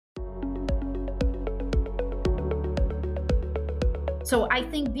So I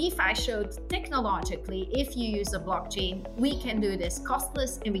think DeFi showed technologically, if you use a blockchain, we can do this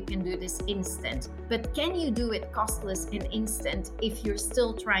costless and we can do this instant. But can you do it costless and instant if you're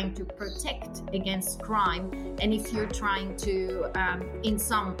still trying to protect against crime and if you're trying to, in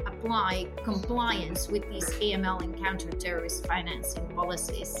some, apply compliance with these AML and counter-terrorist financing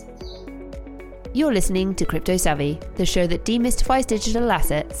policies? You're listening to Crypto Savvy, the show that demystifies digital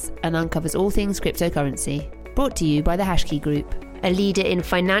assets and uncovers all things cryptocurrency. Brought to you by the Hashkey Group, a leader in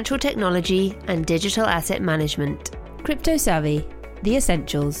financial technology and digital asset management. Crypto Savvy, the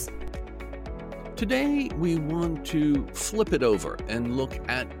essentials. Today, we want to flip it over and look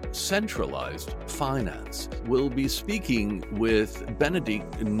at centralized finance. We'll be speaking with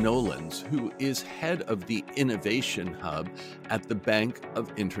Benedict Nolens, who is head of the Innovation Hub at the Bank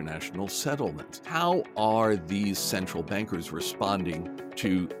of International Settlements. How are these central bankers responding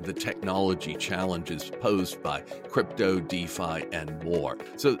to the technology challenges posed by crypto, DeFi, and more?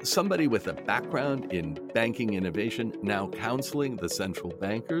 So somebody with a background in banking innovation, now counseling the central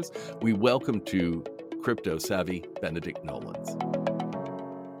bankers, we welcome to Crypto Savvy, Benedict Nolens.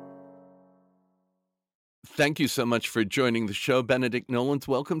 Thank you so much for joining the show, Benedict Nolens.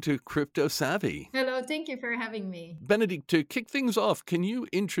 Welcome to Crypto Savvy. Hello, thank you for having me. Benedict, to kick things off, can you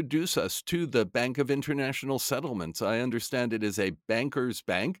introduce us to the Bank of International Settlements? I understand it is a banker's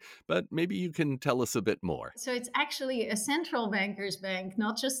bank, but maybe you can tell us a bit more. So it's actually a central banker's bank,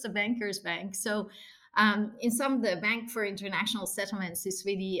 not just a banker's bank. So in some, the Bank for International Settlements is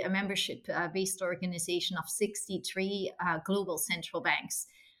really a membership-based organization of 63 global central banks.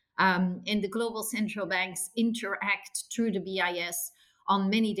 And the global central banks interact through the BIS on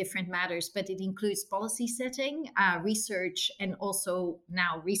many different matters, but it includes policy setting, research, and also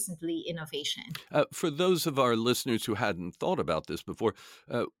now recently innovation. For those of our listeners who hadn't thought about this before,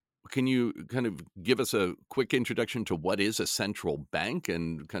 can you kind of give us a quick introduction to what is a central bank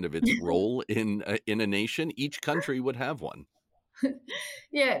and kind of its role in a nation? Each country would have one.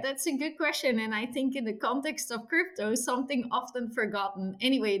 Yeah, that's a good question. And I think in the context of crypto, something often forgotten.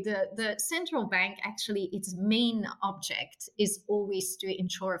 Anyway, the central bank, actually, its main object is always to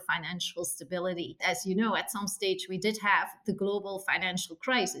ensure financial stability. As you know, at some stage, we did have the global financial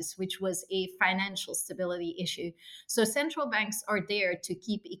crisis, which was a financial stability issue. So central banks are there to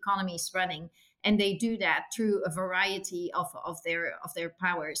keep economies running. And they do that through a variety of their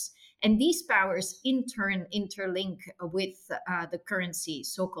powers. And these powers in turn interlink with the currency,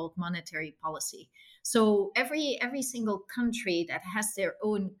 so-called monetary policy. So every single country that has their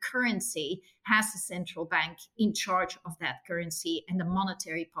own currency has a central bank in charge of that currency and the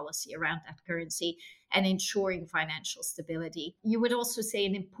monetary policy around that currency and ensuring financial stability. You would also say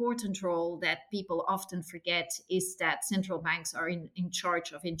an important role that people often forget is that central banks are in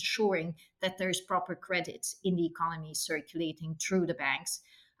charge of ensuring that there's proper credit in the economy circulating through the banks.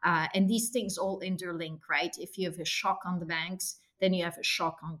 And these things all interlink, right? If you have a shock on the banks, then you have a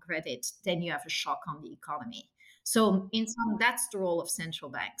shock on credit, then you have a shock on the economy. So in sum, that's the role of central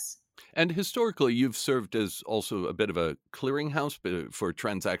banks. And historically, you've served as also a bit of a clearinghouse for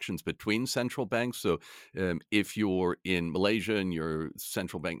transactions between central banks. So if you're in Malaysia and your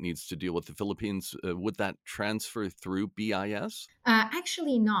central bank needs to deal with the Philippines, would that transfer through BIS?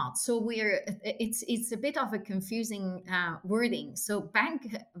 Actually not. So it's a bit of a confusing wording. So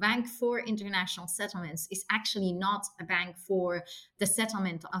Bank for International Settlements is actually not a bank for the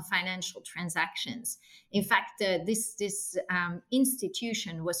settlement of financial transactions. In fact, this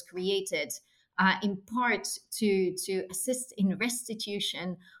institution was created in part to assist in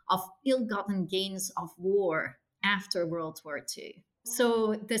restitution of ill-gotten gains of war after World War II.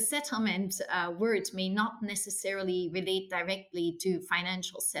 So the settlement word may not necessarily relate directly to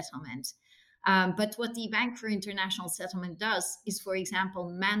financial settlement. But what the Bank for International Settlement does is, for example,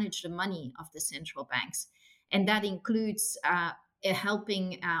 manage the money of the central banks. And that includes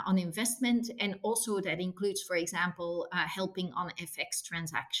helping on investment, and also that includes, for example, helping on FX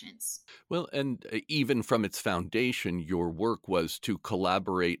transactions. Well, and even from its foundation, your work was to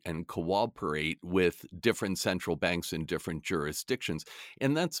collaborate and cooperate with different central banks in different jurisdictions.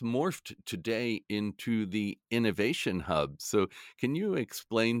 And that's morphed today into the Innovation Hub. So can you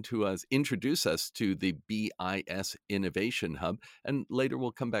introduce us to the BIS Innovation Hub, and later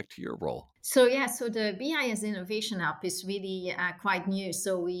we'll come back to your role. So the BIS Innovation Hub is really quite new.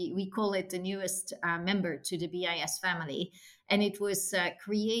 So we call it the newest member to the BIS family. And it was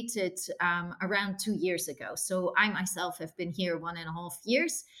created around 2 years ago. So I myself have been here 1.5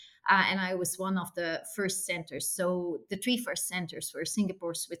 years. And I was one of the first centers. So the 3 first centers were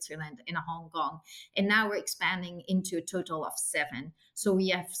Singapore, Switzerland, and Hong Kong. And now we're expanding into a total of 7. So we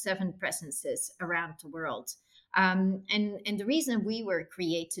have 7 presences around the world. And the reason we were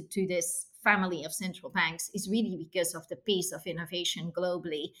created to this family of central banks is really because of the pace of innovation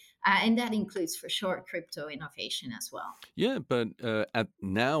globally. And that includes, for sure, crypto innovation as well. Yeah, but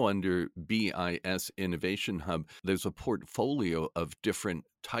now under BIS Innovation Hub, there's a portfolio of different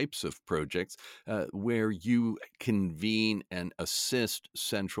types of projects where you convene and assist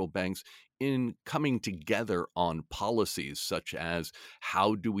central banks in coming together on policies such as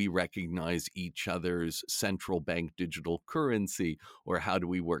how do we recognize each other's central bank digital currency, or how do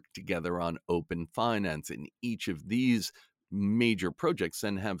we work together on open finance. And each of these major projects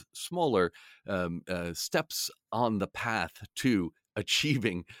then have smaller steps on the path to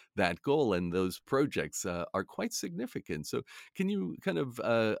achieving that goal. And those projects are quite significant. So can you kind of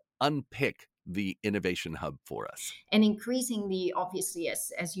unpick the Innovation Hub for us? And increasingly, obviously,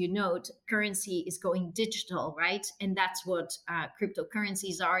 as you note, currency is going digital, right? And that's what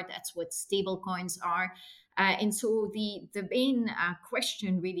cryptocurrencies are. That's what stable coins are. And so the main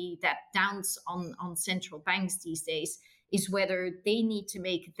question really that downs on central banks these days is whether they need to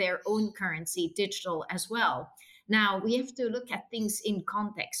make their own currency digital as well. Now, we have to look at things in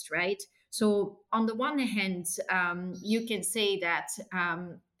context, right? So on the one hand, you can say that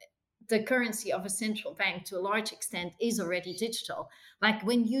the currency of a central bank to a large extent is already digital. Like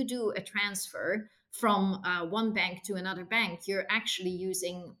when you do a transfer from one bank to another bank, you're actually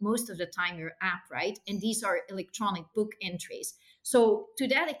using most of the time your app, right? And these are electronic book entries. So to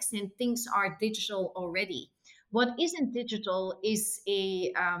that extent, things are digital already. What isn't digital is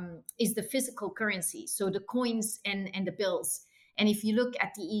the physical currency, so the coins and the bills. And if you look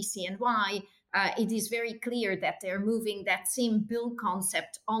at the ECNY, it is very clear that they're moving that same bill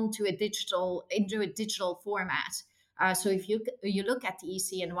concept into a digital format. So if you look at the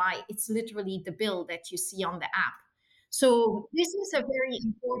ECNY, it's literally the bill that you see on the app. So this is a very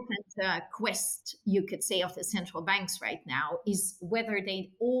important quest, you could say, of the central banks right now, is whether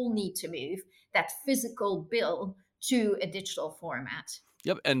they all need to move that physical bill to a digital format.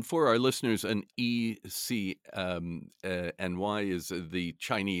 Yep. And for our listeners, an ECNY is the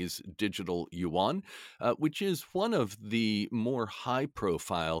Chinese digital yuan, which is one of the more high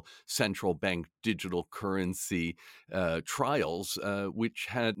profile central bank digital currency trials, which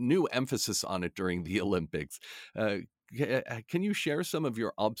had new emphasis on it during the Olympics. Can you share some of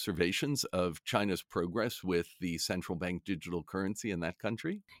your observations of China's progress with the central bank digital currency in that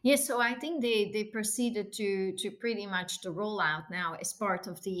country? Yes, so I think they proceeded to pretty much the rollout now as part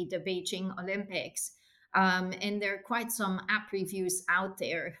of the Beijing Olympics. And there are quite some app reviews out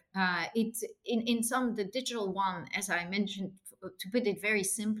there. It's in some, the digital one, as I mentioned, to put it very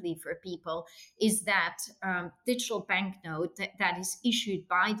simply for people, is that digital banknote that is issued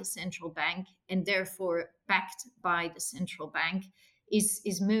by the central bank and therefore backed by the central bank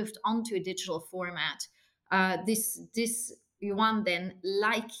is moved onto a digital format. This yuan then,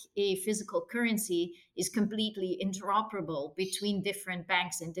 like a physical currency, is completely interoperable between different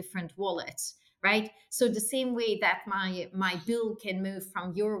banks and different wallets, right? So the same way that my bill can move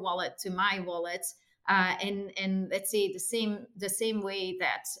from your wallet to my wallet, and let's say the same way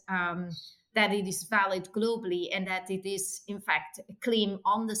that that it is valid globally and that it is in fact a claim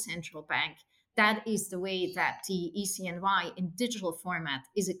on the central bank. That is the way that the ECNY in digital format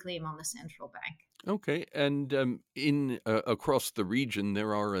is a claim on the central bank. Okay, and in across the region,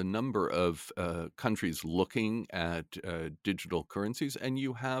 there are a number of countries looking at digital currencies, and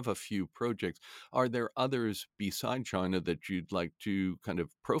you have a few projects. Are there others beside China that you'd like to kind of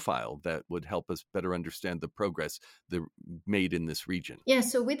profile that would help us better understand the progress made in this region? Yeah,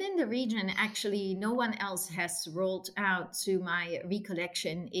 so within the region, actually, no one else has rolled out, to my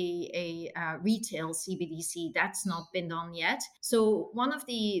recollection, a retail CBDC. That's not been done yet. So one of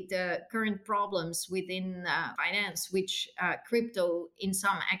the current problems within finance, which crypto in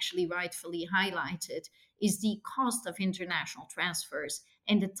some actually rightfully highlighted, is the cost of international transfers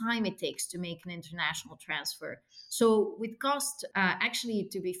and the time it takes to make an international transfer. So with cost, actually,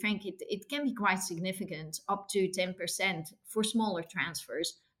 to be frank, it can be quite significant, up to 10% for smaller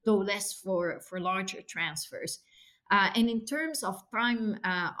transfers, though less for larger transfers. And in terms of time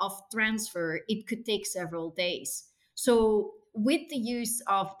of transfer, it could take several days. So with the use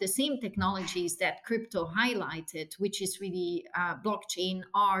of the same technologies that crypto highlighted, which is really blockchain,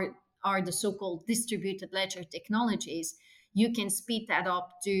 are the so-called distributed ledger technologies, you can speed that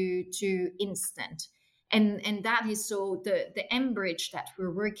up to instant. And that is, so the mBridge that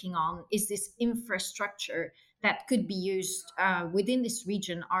we're working on is this infrastructure that could be used within this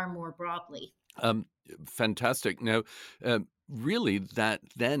region or more broadly. Fantastic. Now, really, that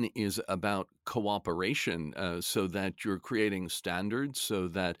then is about cooperation, so that you're creating standards so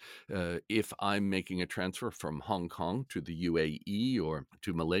that if I'm making a transfer from Hong Kong to the UAE or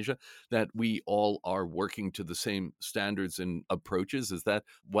to Malaysia, that we all are working to the same standards and approaches. Is that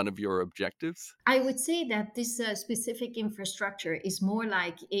one of your objectives? I would say that this specific infrastructure is more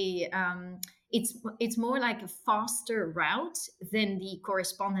like it's more like a faster route than the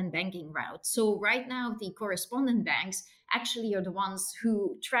correspondent banking route. So right now, the correspondent banks actually are the ones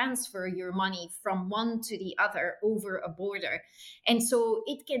who transfer your money from one to the other over a border, and so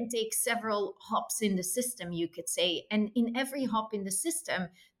it can take several hops in the system, you could say. And in every hop in the system,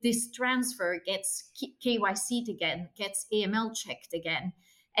 this transfer gets KYC'd again, gets AML checked again.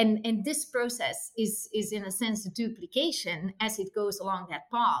 And this process is in a sense a duplication as it goes along that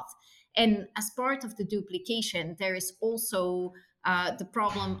path. And as part of the duplication, there is also the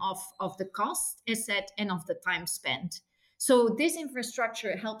problem of the cost asset and of the time spent. So this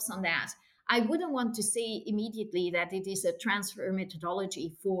infrastructure helps on that. I wouldn't want to say immediately that it is a transfer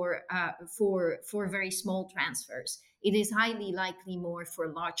methodology for very small transfers. It is highly likely more for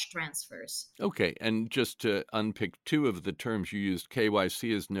large transfers. Okay, and just to unpick two of the terms you used,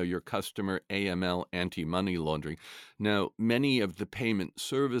 KYC is know your customer, AML, anti-money laundering. Now, many of the payment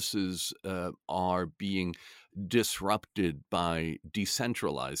services are being disrupted by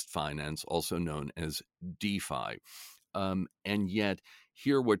decentralized finance, also known as DeFi. And yet,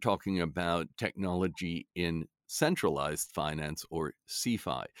 here we're talking about technology in centralized finance, or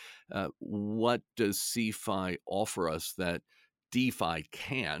CeFi. What does CeFi offer us that DeFi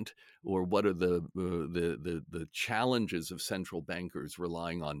can't, or what are the challenges of central bankers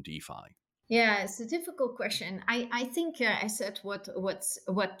relying on DeFi? Yeah, it's a difficult question. I think I said what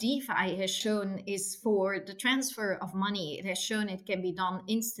DeFi has shown is for the transfer of money. It has shown it can be done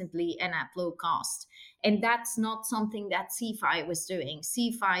instantly and at low cost, and that's not something that CeFi was doing.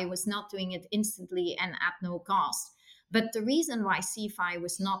 CeFi was not doing it instantly and at no cost. But the reason why CeFi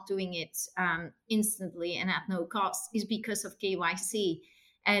was not doing it instantly and at no cost is because of KYC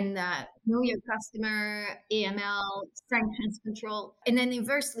and know your customer, AML, sanctions control. And then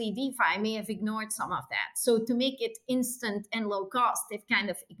inversely, DeFi may have ignored some of that. So to make it instant and low cost, they've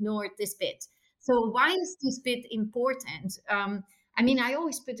kind of ignored this bit. So why is this bit important? I mean, I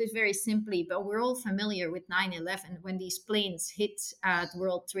always put it very simply, but we're all familiar with 9/11 when these planes hit the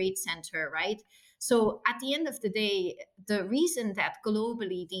World Trade Center, right? So at the end of the day, the reason that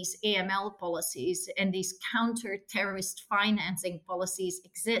globally these AML policies and these counter-terrorist financing policies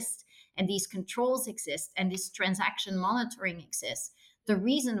exist, and these controls exist, and this transaction monitoring exists, the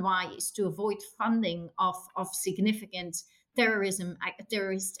reason why is to avoid funding of significant terrorist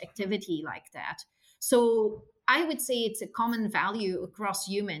activity like that. So I would say it's a common value across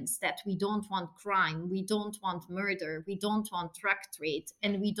humans that we don't want crime, we don't want murder, we don't want drug trade,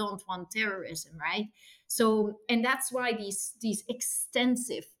 and we don't want terrorism, right? So, and that's why these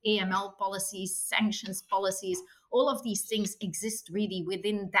extensive AML policies, sanctions policies, all of these things exist really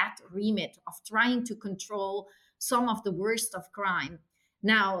within that remit of trying to control some of the worst of crime.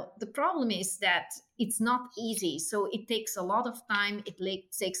 Now, the problem is that it's not easy. So it takes a lot of time, it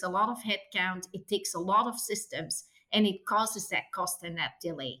takes a lot of headcount, it takes a lot of systems, and it causes that cost and that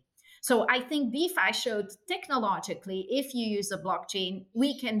delay. So I think DeFi showed technologically, if you use a blockchain,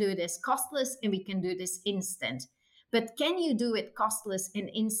 we can do this costless and we can do this instant. But can you do it costless and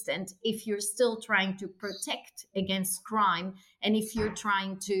instant if you're still trying to protect against crime and if you're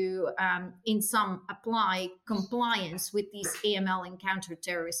trying to, in some, apply compliance with these AML and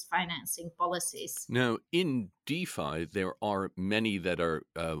counter-terrorist financing policies? Now, in DeFi, there are many that are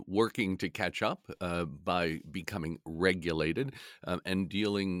working to catch up by becoming regulated and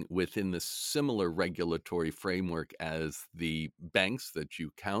dealing within the similar regulatory framework as the banks that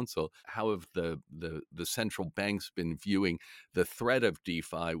you counsel. How have the central banks been viewing the threat of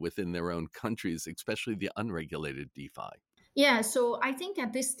DeFi within their own countries, especially the unregulated DeFi? Yeah, so I think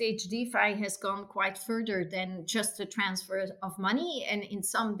at this stage, DeFi has gone quite further than just the transfer of money. And in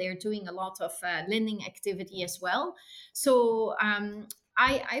some, they're doing a lot of lending activity as well. So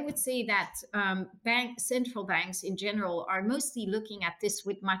I would say that central banks in general are mostly looking at this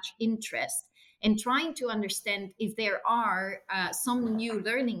with much interest and trying to understand if there are some new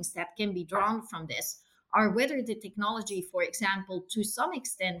learnings that can be drawn from this, or whether the technology, for example, to some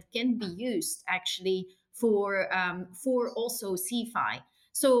extent can be used actually for also CeFi.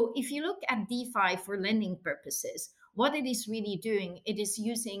 So if you look at DeFi for lending purposes, what it is really doing, it is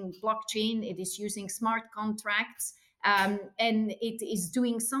using blockchain, it is using smart contracts, and it is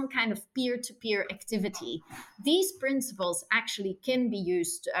doing some kind of peer-to-peer activity. These principles actually can be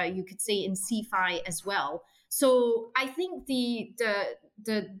used, you could say, in CeFi as well. So I think the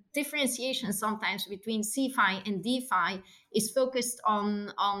differentiation sometimes between CeFi and DeFi is focused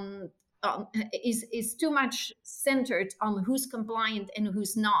is too much centered on who's compliant and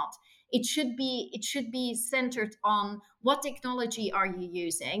who's not. It should be centered on what technology are you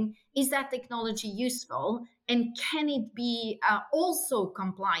using? Is that technology useful, and can it be also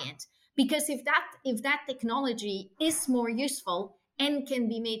compliant? Because if that technology is more useful and can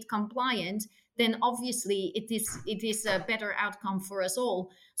be made compliant, then obviously it is a better outcome for us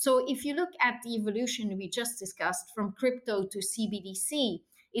all. So if you look at the evolution we just discussed from crypto to CBDC,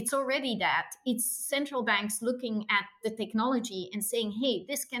 it's already that. It's central banks looking at the technology and saying, hey,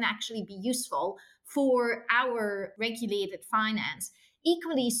 this can actually be useful for our regulated finance.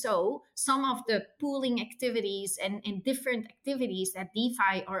 Equally so, some of the pooling activities and different activities that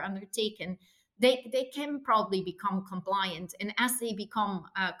DeFi are undertaken, they can probably become compliant. And as they become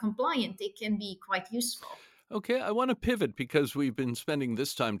compliant, they can be quite useful. Okay, I want to pivot because we've been spending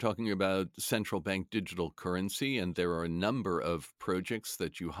this time talking about central bank digital currency, and there are a number of projects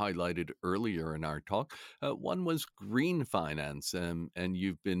that you highlighted earlier in our talk. One was green finance, and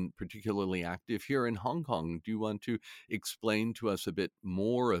you've been particularly active here in Hong Kong. Do you want to explain to us a bit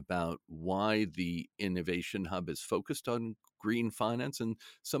more about why the Innovation Hub is focused on green finance and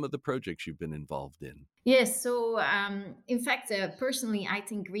some of the projects you've been involved in? Yes, so in fact, personally, I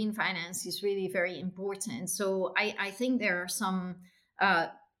think green finance is really very important. So I think there are some uh,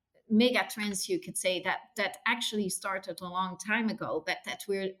 mega trends, you could say, that actually started a long time ago, but that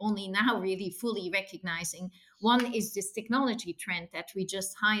we're only now really fully recognizing. One is this technology trend that we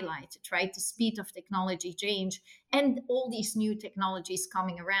just highlighted, right? The speed of technology change and all these new technologies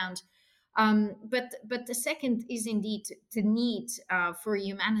coming around. But the second is indeed the need for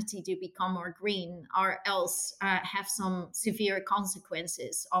humanity to become more green, or else have some severe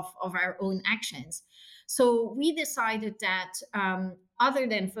consequences of our own actions. So we decided that other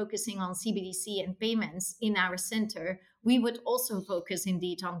than focusing on CBDC and payments in our center, we would also focus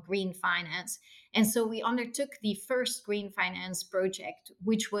indeed on green finance. And so we undertook the first green finance project,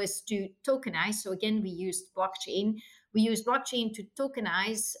 which was to tokenize. So again, we used blockchain. We use blockchain to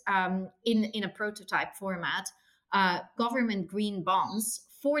tokenize in a prototype format government green bonds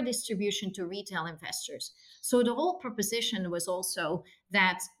for distribution to retail investors. So the whole proposition was also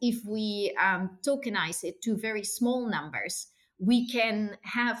that if we tokenize it to very small numbers, we can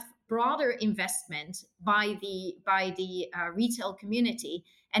have broader investment by the retail community,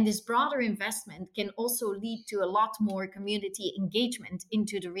 and this broader investment can also lead to a lot more community engagement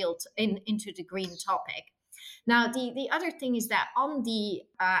into the green topic. Now, the other thing is that on the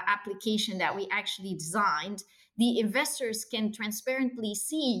application that we actually designed, the investors can transparently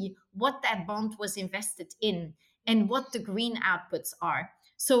see what that bond was invested in and what the green outputs are.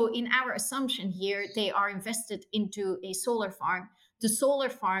 So in our assumption here, they are invested into a solar farm. The solar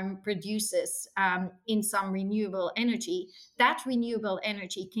farm produces in some renewable energy. That renewable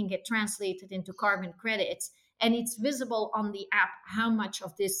energy can get translated into carbon credits, and it's visible on the app how much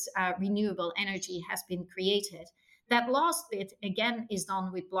of this renewable energy has been created. That last bit, again, is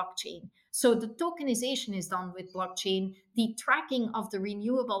done with blockchain. So the tokenization is done with blockchain. The tracking of the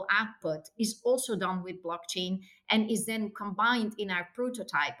renewable output is also done with blockchain and is then combined in our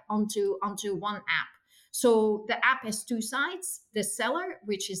prototype onto one app. So the app has two sides: the seller,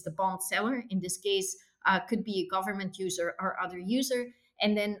 which is the bond seller, in this case, could be a government user or other user.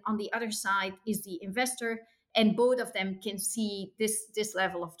 And then on the other side is the investor, and both of them can see this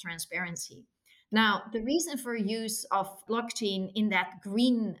level of transparency. Now, the reason for use of blockchain in that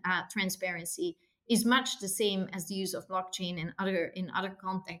green transparency is much the same as the use of blockchain in other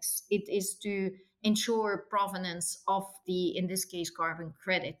contexts. It is to ensure provenance of the, in this case, carbon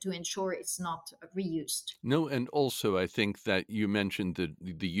credit, to ensure it's not reused. No, and also I think that you mentioned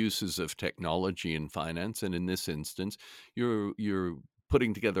the uses of technology in finance, and in this instance, you're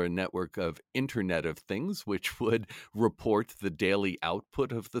putting together a network of Internet of Things, which would report the daily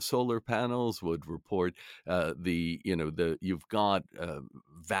output of the solar panels, would report you've got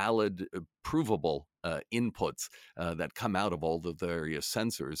valid, provable inputs that come out of all the various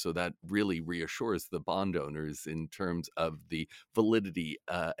sensors. So that really reassures the bond owners in terms of the validity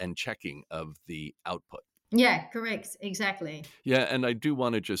and checking of the output. Yeah, correct. Exactly. Yeah, and I do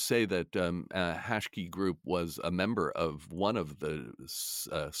want to just say that Hashkey Group was a member of one of the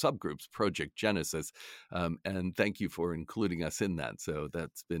subgroups, Project Genesis, and thank you for including us in that. So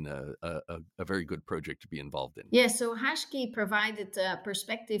that's been a very good project to be involved in. Yeah, so Hashkey provided a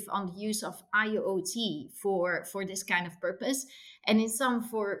perspective on the use of IoT for this kind of purpose. And in some,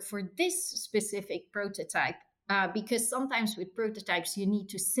 for this specific prototype, because sometimes with prototypes, you need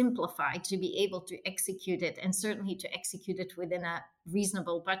to simplify to be able to execute it, and certainly to execute it within a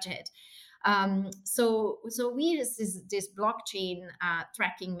reasonable budget. So we use this blockchain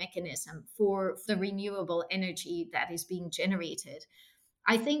tracking mechanism for the renewable energy that is being generated.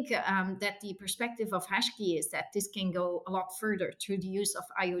 I think that the perspective of HashKey is that this can go a lot further through the use of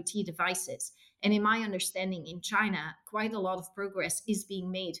IoT devices. And in my understanding, in China, quite a lot of progress is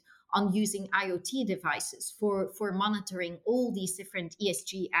being made on using IoT devices for monitoring all these different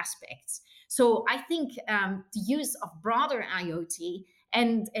ESG aspects. So I think the use of broader IoT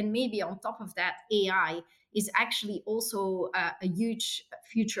and maybe on top of that, AI is actually also a huge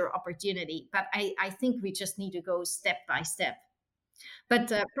future opportunity. But I think we just need to go step by step.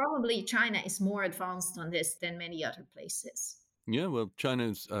 But probably China is more advanced on this than many other places. Yeah, well,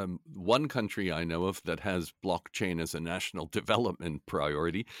 China's one country I know of that has blockchain as a national development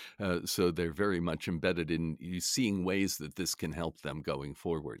priority. So they're very much embedded in seeing ways that this can help them going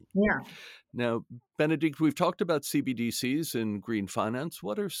forward. Yeah. Now, Bénédicte, we've talked about CBDCs and green finance.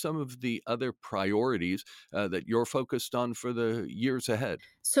 What are some of the other priorities that you're focused on for the years ahead?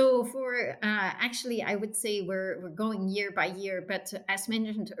 So for actually, I would say we're going year by year. But as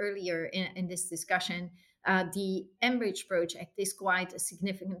mentioned earlier in this discussion, the mBridge project is quite a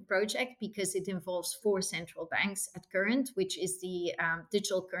significant project because it involves 4 central banks at current, which is the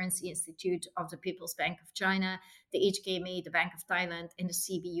Digital Currency Institute of the People's Bank of China, the HKMA, the Bank of Thailand, and the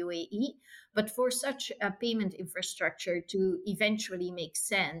CBUAE. But for such a payment infrastructure to eventually make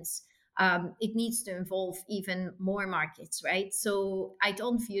sense, it needs to involve even more markets, right? So I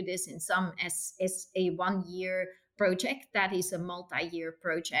don't view this in some as a 1-year project. That is a multi-year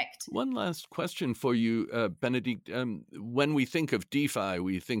project. One last question for you, Bénédicte. When we think of DeFi,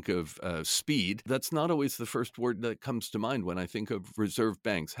 we think of speed. That's not always the first word that comes to mind when I think of reserve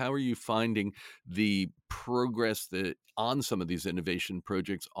banks. How are you finding the progress on some of these innovation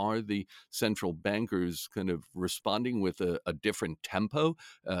projects? Are the central bankers kind of responding with a different tempo,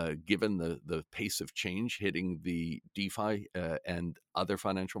 given the pace of change hitting the DeFi and other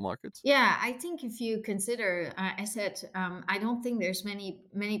financial markets? Yeah, I think if you consider, I said, I don't think there's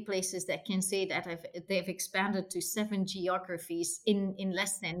many places that can say that they've expanded to 7 geographies in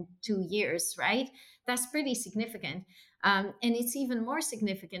less than 2 years, right? That's pretty significant. And it's even more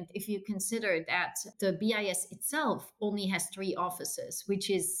significant if you consider that the BIS itself only has 3 offices, which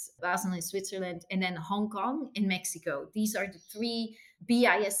is Basel in Switzerland and then Hong Kong and Mexico. These are the 3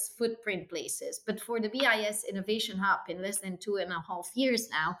 BIS footprint places. But for the BIS Innovation Hub, in less than 2.5 years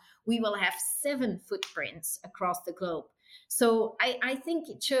now, we will have 7 footprints across the globe. So I think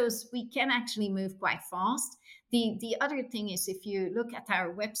it shows we can actually move quite fast. The other thing is, if you look at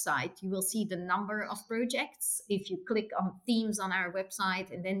our website, you will see the number of projects. If you click on themes on our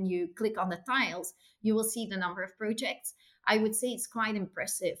website and then you click on the tiles, you will see the number of projects. I would say it's quite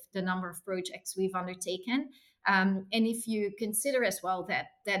impressive, the number of projects we've undertaken. And if you consider as well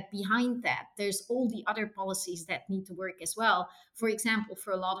that behind that, there's all the other policies that need to work as well. For example,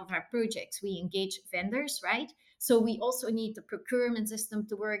 for a lot of our projects, we engage vendors, right? So we also need the procurement system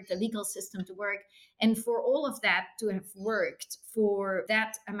to work, the legal system to work. And for all of that to have worked for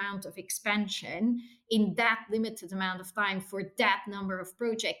that amount of expansion in that limited amount of time for that number of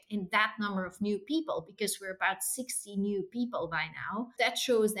projects and that number of new people, because we're about 60 new people by now, that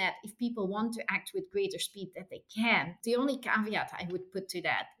shows that if people want to act with greater speed, that they can. The only caveat I would put to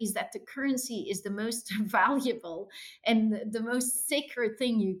that is that the currency is the most valuable and the most sacred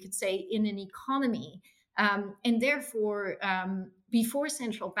thing you could say in an economy. And therefore, before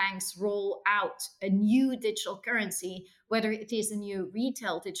central banks roll out a new digital currency, whether it is a new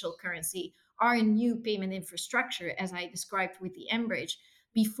retail digital currency or a new payment infrastructure, as I described with the mBridge,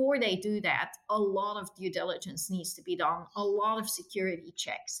 before they do that, a lot of due diligence needs to be done, a lot of security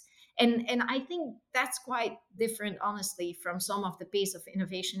checks. And I think that's quite different, honestly, from some of the pace of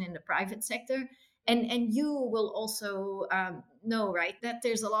innovation in the private sector. And you will also know, right, that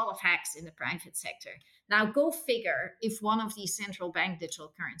there's a lot of hacks in the private sector. Now, go figure if one of these central bank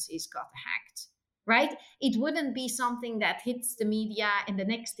digital currencies got hacked, right? It wouldn't be something that hits the media and the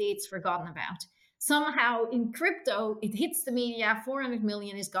next day it's forgotten about. Somehow in crypto, it hits the media, 400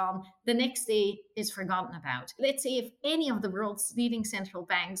 million is gone. The next day is forgotten about. Let's say if any of the world's leading central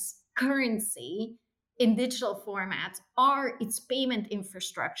banks' currency in digital format or its payment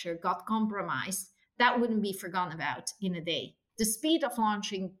infrastructure got compromised, that wouldn't be forgotten about in a day. The speed of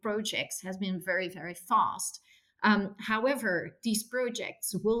launching projects has been very, very fast. However, these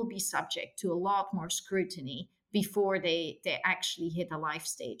projects will be subject to a lot more scrutiny before they actually hit a life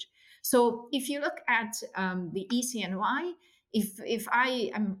stage. So if you look at the ECNY, if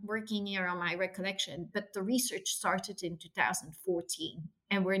I am working here on my recollection, but the research started in 2014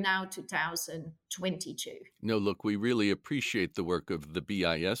 and we're now 2022. No, look, we really appreciate the work of the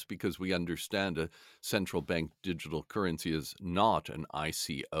BIS because we understand a central bank digital currency is not an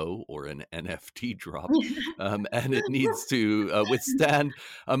ICO or an NFT drop, and it needs to withstand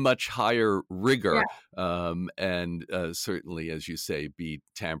a much higher rigor and certainly, as you say, be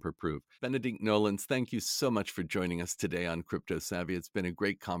tamper-proof. Benedict Nolens, thank you so much for joining us today on Crypto Savvy. It's been a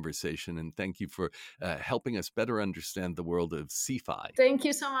great conversation, and thank you for helping us better understand the world of CeFi. Thank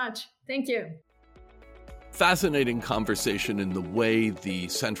you so much. Thank you. Fascinating conversation in the way the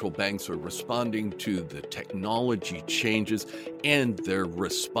central banks are responding to the technology changes and their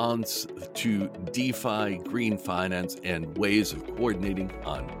response to DeFi, green finance, and ways of coordinating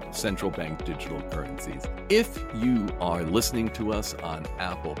on central bank digital currencies. If you are listening to us on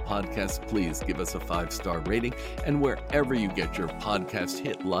Apple Podcasts, please give us a 5-star rating. And wherever you get your podcast,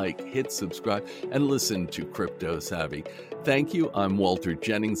 hit like, hit subscribe, and listen to Crypto Savvy. Thank you. I'm Walter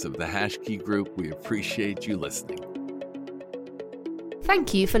Jennings of the HashKey Group. We appreciate you listening.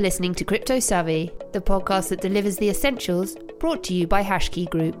 Thank you for listening to Crypto Savvy, the podcast that delivers the essentials, brought to you by HashKey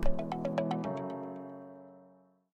Group.